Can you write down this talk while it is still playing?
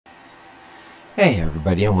Hey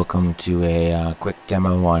everybody, and welcome to a quick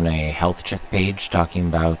demo on a health check page talking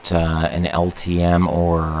about an LTM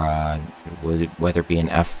or whether it be an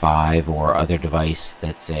F5 or other device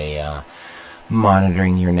that's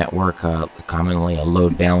monitoring your network, commonly a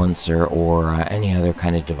load balancer or any other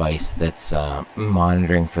kind of device that's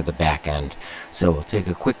monitoring for the back end. So we'll take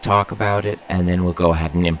a quick talk about it and then we'll go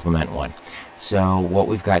ahead and implement one. So what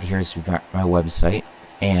we've got here is we've got my website,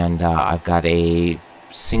 and I've got a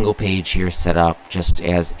single page here set up just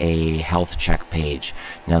as a health check page.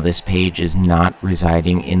 Now this page is not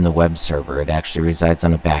residing in the web server. It actually resides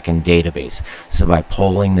on a backend database. So by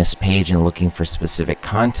polling this page and looking for specific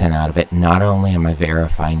content out of it, not only am I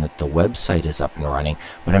verifying that the website is up and running,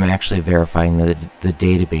 but I'm actually verifying that the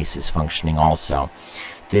database is functioning also.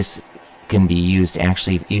 This can be used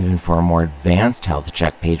actually even for a more advanced health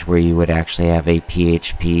check page where you would actually have a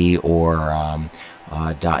PHP or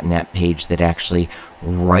 .NET page that actually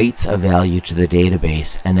writes a value to the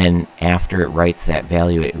database, and then after it writes that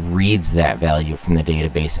value, it reads that value from the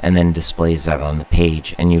database and then displays that on the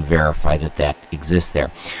page, and you verify that that exists there.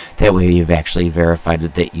 That way you've actually verified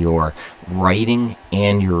that your writing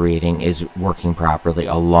and your reading is working properly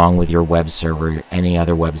along with your web server, any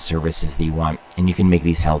other web services that you want, and you can make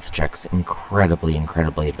these health checks incredibly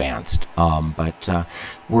advanced. But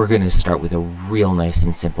we're going to start with a real nice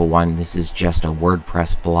and simple one. This is just a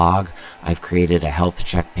WordPress blog. I've created a health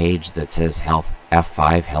check page that says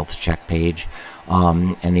F5 health check page,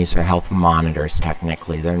 and these are health monitors.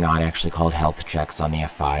 Technically they're not actually called health checks on the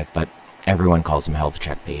F5, but everyone calls them health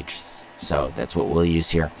check pages, so that's what we'll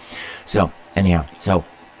use here. So anyhow, so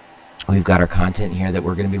we've got our content here that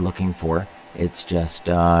we're going to be looking for. It's just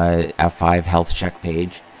F5 health check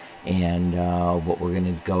page, and what we're going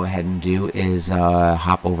to go ahead and do is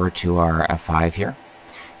hop over to our F5 here,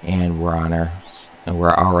 and we're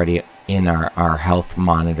already in our health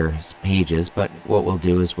monitors pages, but what we'll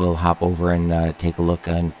do is we'll hop over and take a look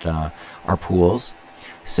at our pools.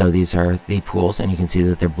 So these are the pools, and you can see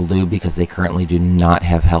that they're blue because they currently do not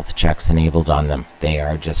have health checks enabled on them. They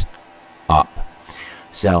are just up.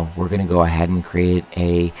 So we're going to go ahead and create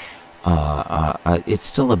a it's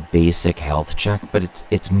still a basic health check, but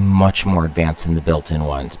it's much more advanced than the built-in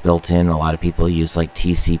ones. Built-in, a lot of people use like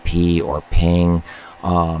TCP or ping.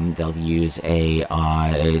 They'll use the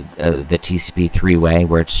TCP three-way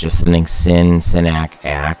where it's just sending SYN, SYNAC,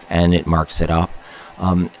 ACK, and it marks it up.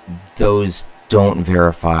 Those don't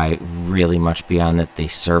verify really much beyond that the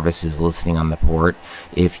service is listening on the port.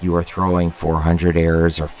 If you are throwing 400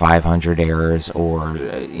 errors or 500 errors or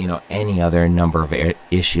any other number of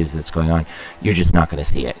issues that's going on, you're just not going to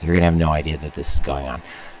see it. You're going to have no idea that this is going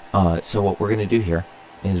on. So what we're going to do here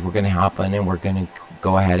is we're going to hop in and we're going to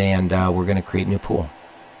go ahead and we're going to create a new pool.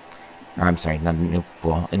 Or I'm sorry, not a new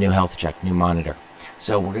pool, a new health check, new monitor.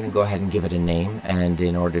 So we're going to go ahead and give it a name, and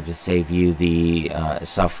in order to save you the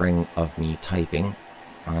suffering of me typing,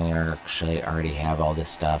 I actually already have all this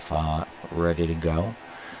stuff ready to go.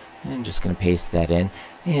 And I'm just going to paste that in.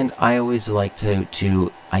 And I always like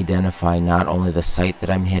to identify not only the site that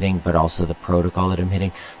I'm hitting, but also the protocol that I'm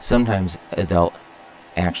hitting. Sometimes they'll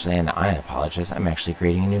actually, and I apologize, I'm actually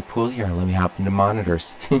creating a new pool here. Let me hop into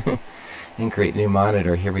monitors. And create a new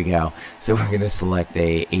monitor. Here we go. So we're going to select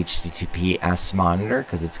a HTTPS monitor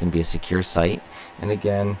because it's going to be a secure site. And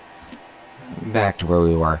again, back to where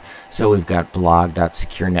we were. So we've got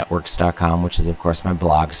blog.securenetworks.com, which is of course my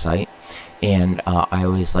blog site. And I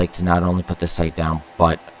always like to not only put the site down,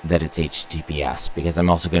 but that it's HTTPS, because I'm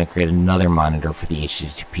also going to create another monitor for the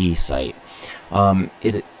HTTP site.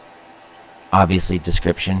 Obviously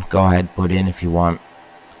description, go ahead, put in if you want.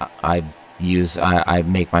 I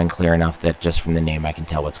make mine clear enough that just from the name I can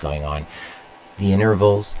tell what's going on. The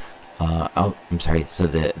intervals, I'm sorry, so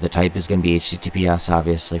the type is going to be HTTPS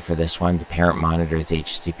obviously for this one. The parent monitor is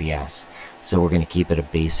HTTPS. So we're going to keep it a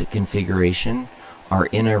basic configuration. Our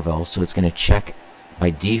interval, so it's going to check, by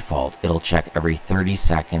default, it'll check every 30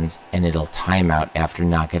 seconds and it'll time out after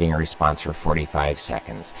not getting a response for 45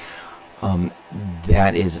 seconds.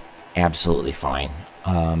 That is absolutely fine.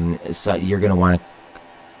 So you're going to want to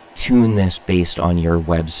tune this based on your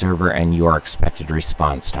web server and your expected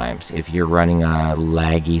response times. If you're running a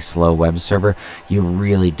laggy, slow web server, you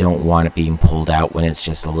really don't want it being pulled out when it's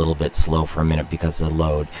just a little bit slow for a minute because of the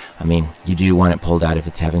load. I mean, you do want it pulled out if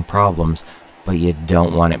it's having problems, but you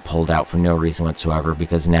don't want it pulled out for no reason whatsoever,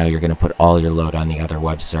 because now you're going to put all your load on the other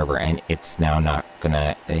web server and it's now not going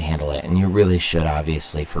to handle it. And you really should,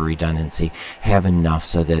 obviously, for redundancy, have enough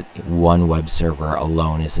so that one web server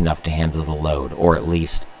alone is enough to handle the load, or at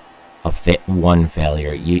least one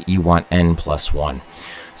failure. You want n+1.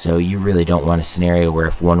 So you really don't want a scenario where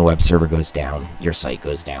if one web server goes down, your site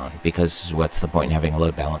goes down, because what's the point in having a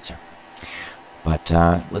load balancer? But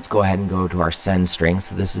let's go ahead and go to our send string.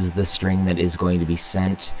 So this is the string that is going to be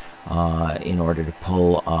sent in order to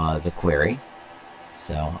pull the query.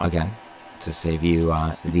 So again, to save you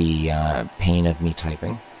the pain of me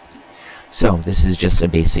typing. So this is just a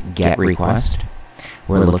basic GET request.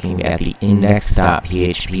 We're looking at the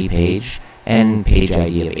index.php page and page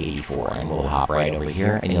ID of 84, and we'll hop right over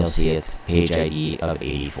here and you'll see it's page ID of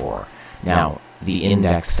 84. Now, the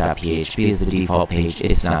index.php is the default page.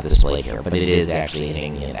 It's not displayed here, but it is actually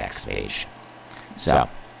hitting the index page. So,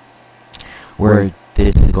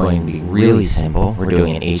 this is going to be really simple. We're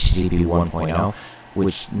doing an HTTP 1.0,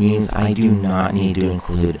 which means I do not need to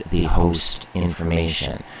include the host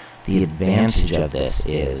information. The advantage of this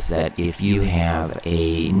is that if you have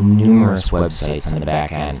numerous websites on the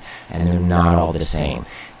back end and they're not all the same,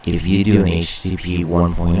 if you do an HTTP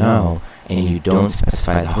 1.0 and you don't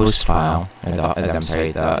specify the host file, or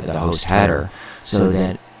the host header, so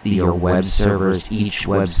that your web servers, each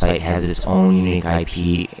website has its own unique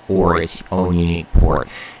IP or its own unique port.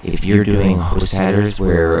 If you're doing host headers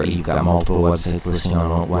where you've got multiple websites listing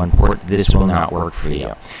on one port, this will not work for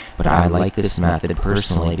you. But I like this method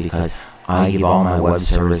personally because I give all my web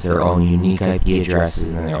servers their own unique IP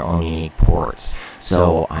addresses and their own unique ports.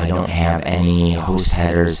 So I don't have any host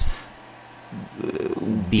headers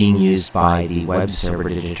being used by the web server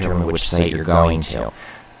to determine which site you're going to.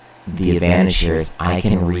 The advantage here is I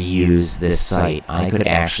can reuse this site. I could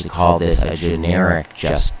actually call this a generic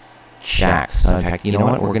just check. So in fact, you know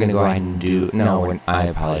what, we're going to go ahead and do, no, I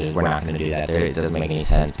apologize, we're not going to do that. It doesn't make any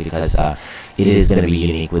sense because it is going to be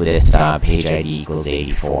unique with this page ID equals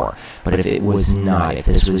 84. But if it was not, if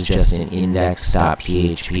this was just an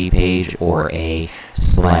index.php page or a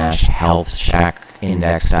 /health check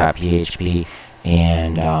index.php,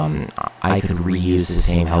 and I could reuse the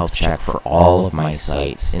same health check for all of my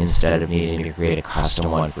sites instead of needing to create a custom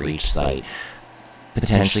one for each site.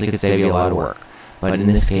 Potentially could save you a lot of work. But in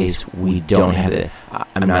this case, we don't have it.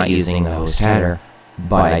 I'm not using the host header,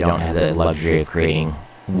 but I don't have the luxury of creating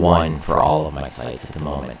one for all of my sites at the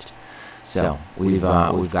moment. So we've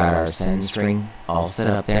got our send string all set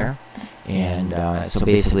up there. And so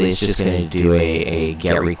basically it's just going to do a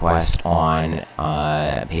GET request on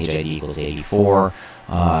page ID equals 84,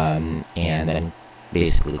 and then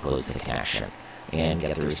basically close the connection and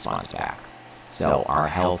get the response back. So our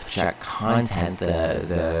health check content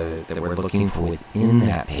that we're looking for within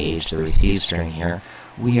that page, the receive string here,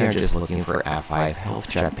 we are just looking for F5 health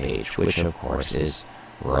check page, which of course is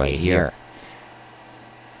right here.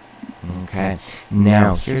 Okay,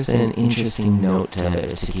 now here's an interesting note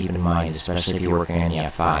to keep in mind, especially if you're working on the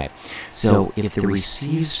F5. So if the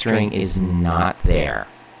receive string is not there,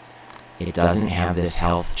 it doesn't have this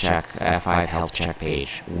health check, F5 health check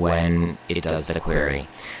page when it does the query,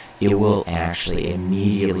 it will actually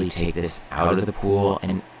immediately take this out of the pool,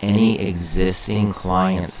 and any existing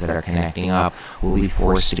clients that are connecting up will be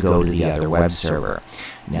forced to go to the other web server.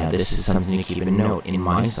 Now this is something to keep in note. In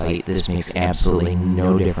my site, this makes absolutely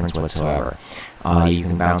no difference whatsoever. You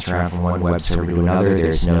can bounce around from one web server to another.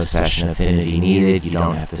 There's no session affinity needed. You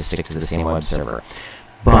don't have to stick to the same web server.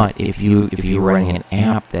 But if you're running an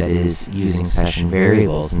app that is using session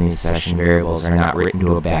variables, and these session variables are not written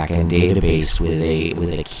to a backend database with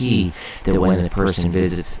a key, that when the person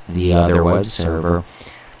visits the other web server,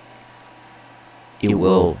 it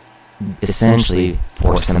will essentially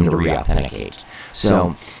force them to re-authenticate.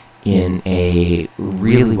 So in a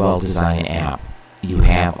really well-designed app, you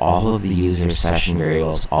have all of the user session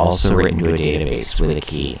variables also written to a database with a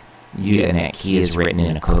key. And that key is written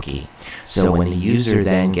in a cookie. So when the user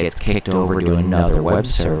then gets kicked over to another web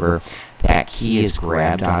server, that key is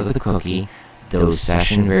grabbed out of the cookie, those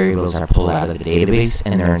session variables are pulled out of the database,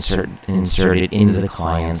 and they're inserted into the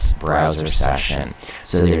client's browser session.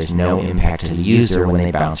 So there's no impact to the user when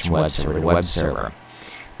they bounce from web server to web server.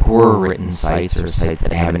 Poor written sites, or sites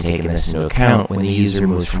that haven't taken this into account, when the user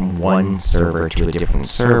moves from one server to a different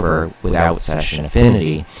server without session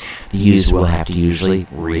affinity, the user will have to usually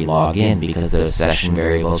re-log in because those session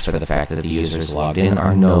variables for the fact that the user is logged in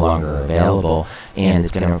are no longer available, and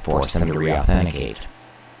it's going to force them to re-authenticate.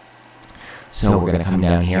 So we're going to come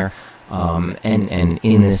down here, and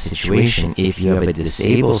in this situation, if you have a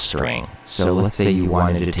disable string, so let's say you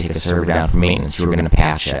wanted to take a server down for maintenance, you were going to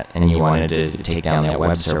patch it, and you wanted to take down that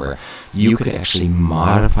web server, you could actually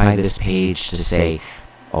modify this page to say,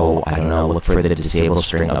 oh, I don't know, look for the disable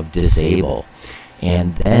string of disable.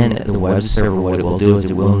 And then the web server, what it will do is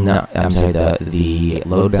it will not, the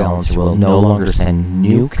load balancer will no longer send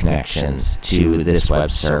new connections to this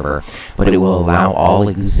web server, but it will allow all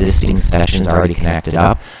existing sessions already connected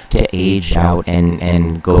up to age out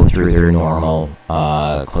and go through their normal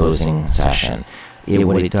closing session.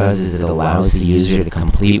 What it does is it allows the user to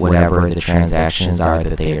complete whatever the transactions are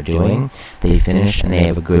that they are doing. They finish and they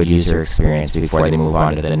have a good user experience before they move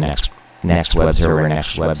on to the next web server,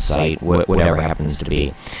 next website, whatever happens to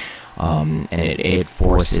be. And it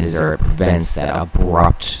forces or it prevents that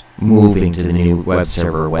abrupt moving to the new web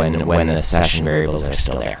server when the session variables are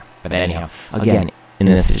still there. But anyhow, again, in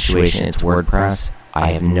this situation, it's WordPress.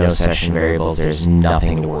 I have no session variables. There's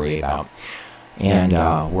nothing to worry about. And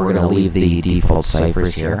we're going to leave the default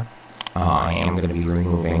ciphers here. I am going to be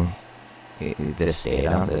removing this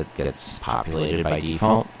data that gets populated by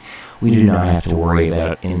default. We do not have to worry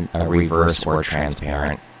about in reverse or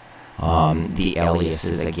transparent. The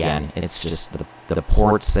aliases, again, it's just the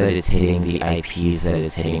ports that it's hitting, the IPs that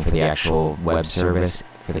it's hitting for the actual web service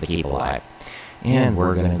for the keep alive. And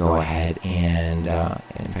we're going to go ahead and,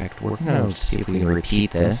 in fact, we're going to see if we can repeat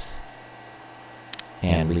this.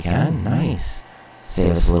 And we can. Nice.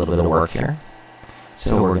 Save us a little bit of work here.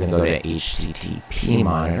 So we're going to go to HTTP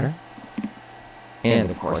monitor. And,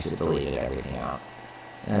 of course, it deleted everything out.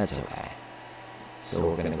 That's okay. So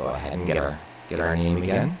we're going to go ahead and get our name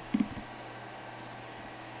again.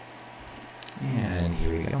 And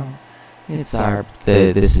here we go. It's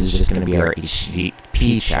this is just going to be our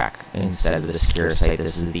HTTP check instead of the secure site.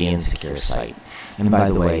 This is the insecure site. And by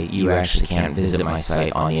the way, you actually can't visit my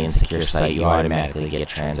site on the insecure site. You automatically get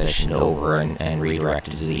transitioned over and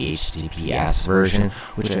redirected to the HTTPS version,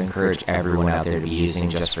 which I encourage everyone out there to be using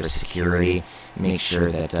just for security. Make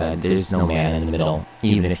sure that there's no man in the middle.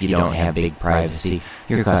 Even if you don't have big privacy,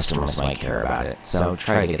 your customers might care about it. So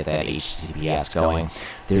try to get that HTTPS going.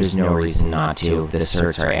 There's no reason not to. The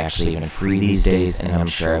certs are actually even free these days, and I'm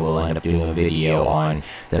sure I will end up doing a video on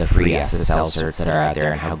the free SSL certs that are out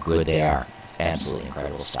there and how good they are. It's absolutely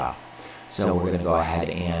incredible stuff. So we're going to go ahead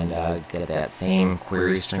and get that same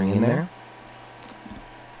query string in there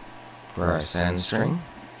for our send string.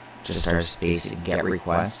 Just our basic GET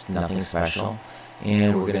request, nothing special.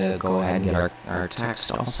 And we're going to go ahead and get our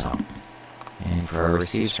text also. And for our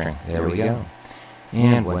receive string, there we go.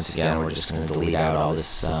 And once again, we're just going to delete out all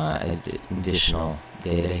this additional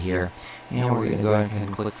data here. And we're going to go ahead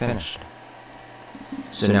and click Finish.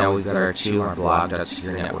 So now we've got our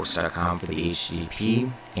blog.securenetworks.com for the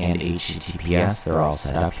HTTP and HTTPS. They're all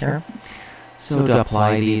set up here. So to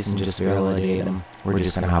apply these and just validate them, we're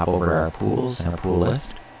just going to hop over to our pools and our pool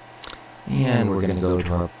list. And we're going to go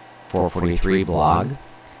to our 443 blog.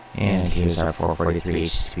 And here's our 443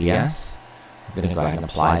 HTTPS. We're going to go ahead and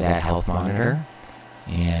apply that health monitor.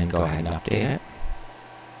 And go ahead and update it.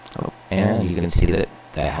 Oh, and you can see that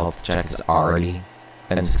the health check has already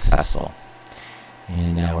been successful.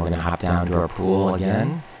 And now we're going to hop down to our pool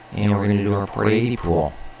again. And we're going to do our port 80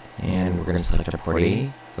 pool. And we're going to select our port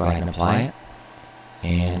 80. Go ahead and apply it.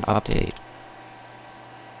 And update.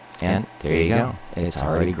 And there you go. It's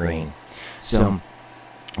already green. So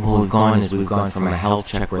what we've gone from a health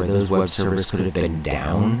check where those web servers could have been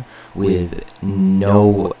down with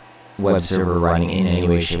no web server running in any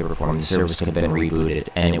way, shape, or form. The servers could have been rebooted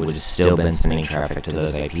and it would have still been sending traffic to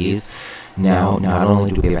those IPs. Now, not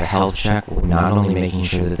only do we have a health check, we're not only making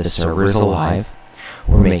sure that the server is alive,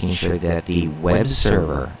 we're making sure that the web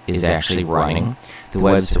server is actually running, the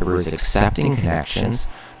web server is accepting connections,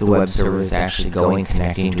 the web server is actually going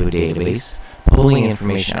connecting to a database, pulling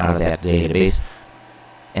information out of that database,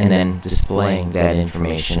 and then displaying that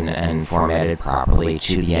information and formatted properly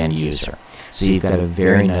to the end user. So you've got a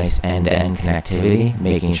very nice end-to-end connectivity,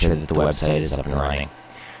 making sure that the website is up and running.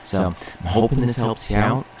 So I'm hoping this helps you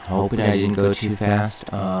out. Hoping I didn't go too fast.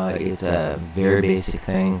 It's a very basic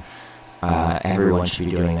thing. Everyone should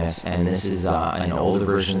be doing this, and this is an older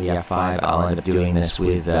version of the F5. I'll end up doing this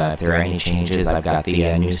with, if there are any changes, I've got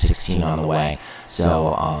the new 16 on the way. So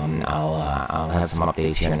I'll have some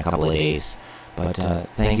updates here in a couple of days. But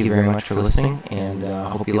thank you very much for listening, and I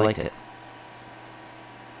hope you liked it.